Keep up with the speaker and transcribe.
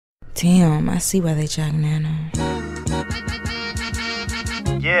Damn, I see why they jack Nano.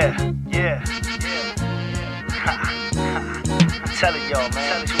 Yeah. I'm telling y'all,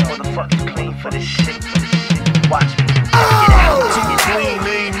 man, too motherfucking clean for this shit. Watch me. I'm too clean,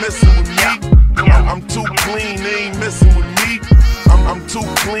 they ain't messing with me. I'm too clean, they ain't messing with me. I'm too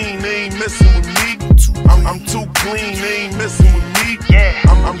clean, they ain't messing with me. I'm too clean, they ain't messing with me.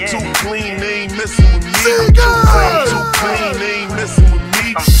 I'm too clean, they ain't messing with me. I'm too clean, they ain't messing with me.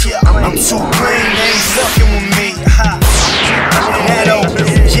 I'm too clean, they ain't fucking with me. Nano,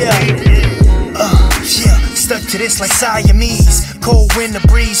 stuck to this like Siamese. Cold wind, the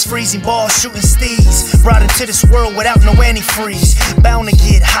breeze, freezing balls, shooting steez. Brought into this world without no antifreeze. Bound to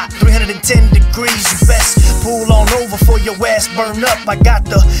get hot, 310 degrees. You best pull on over for your ass burn up. I got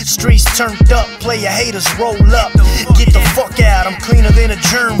the streets turned up, player haters roll up. Get the fuck out, I'm cleaner than a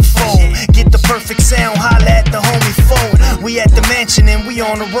germ fold. Get the perfect sound, holla at the homie phone. We at the mansion and we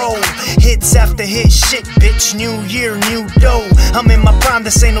on the road. Hits after hit, shit bitch, new year, new dough. I'm in my prime,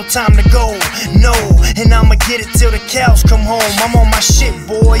 this ain't no time to go. No, and I'ma get it till the cows come home. I'm on my shit,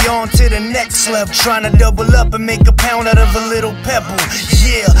 boy, on to the next level. Trying to double up and make a pound out of a little pebble.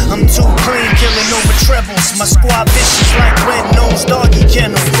 Yeah, I'm too clean, killing over trebles. My squad vicious like red-nosed doggy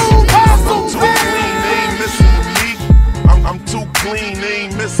kennel. I'm too clean, they ain't messing with me. I'm too clean, they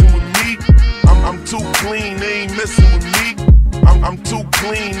ain't messing with me. I'm too clean, they ain't messing with me. I'm too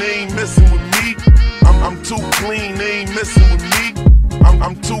clean, they ain't messing with me. I'm too clean, they ain't messing with me.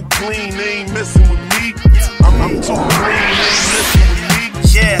 I'm too clean, they ain't messing with me. I'm too clean, they ain't messing with me.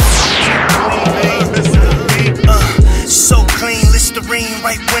 Yeah, I'm too clean, they ain't messing with me. So clean, Listerine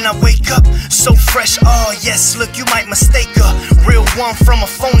right when I wake up. So fresh, oh yes, look, you might mistake a real one from a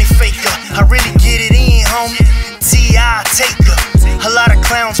phony faker. I really get it in, homie. T.I. taker. A lot of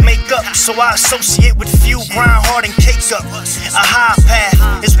clowns make up, so I associate with few, grind hard and cake up. A high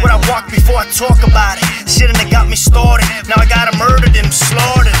path is what I walk before I talk about it. Shit and it got me started, now I gotta murder them,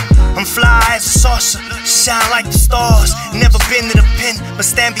 slaughtered. I'm fly as a saucer, shine like the stars. Never been to the pen, but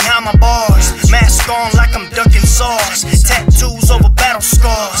stand behind my bars. Mask on like I'm ducking sauce. Tattoos over battle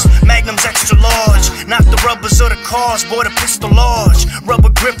scars. Magnums extra large, not the rubbers or the cars, boy the pistol large.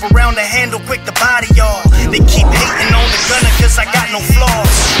 Rubber grip around the handle, quick to body y'all. They keep hating on the gunner cause I got no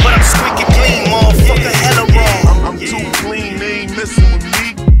flaws, but I'm squeaky clean, motherfucker, hella raw. I'm too clean, they ain't messing with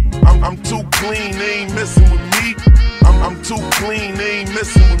me. I'm too clean, they ain't messing with me. I'm too clean, they ain't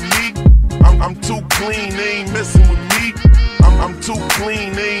messing with me. I'm too clean, they ain't messing with me. I'm too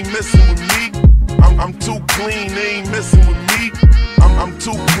clean, they ain't messing with me. I'm too clean, they ain't messing with me. I'm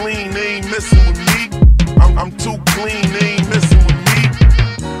too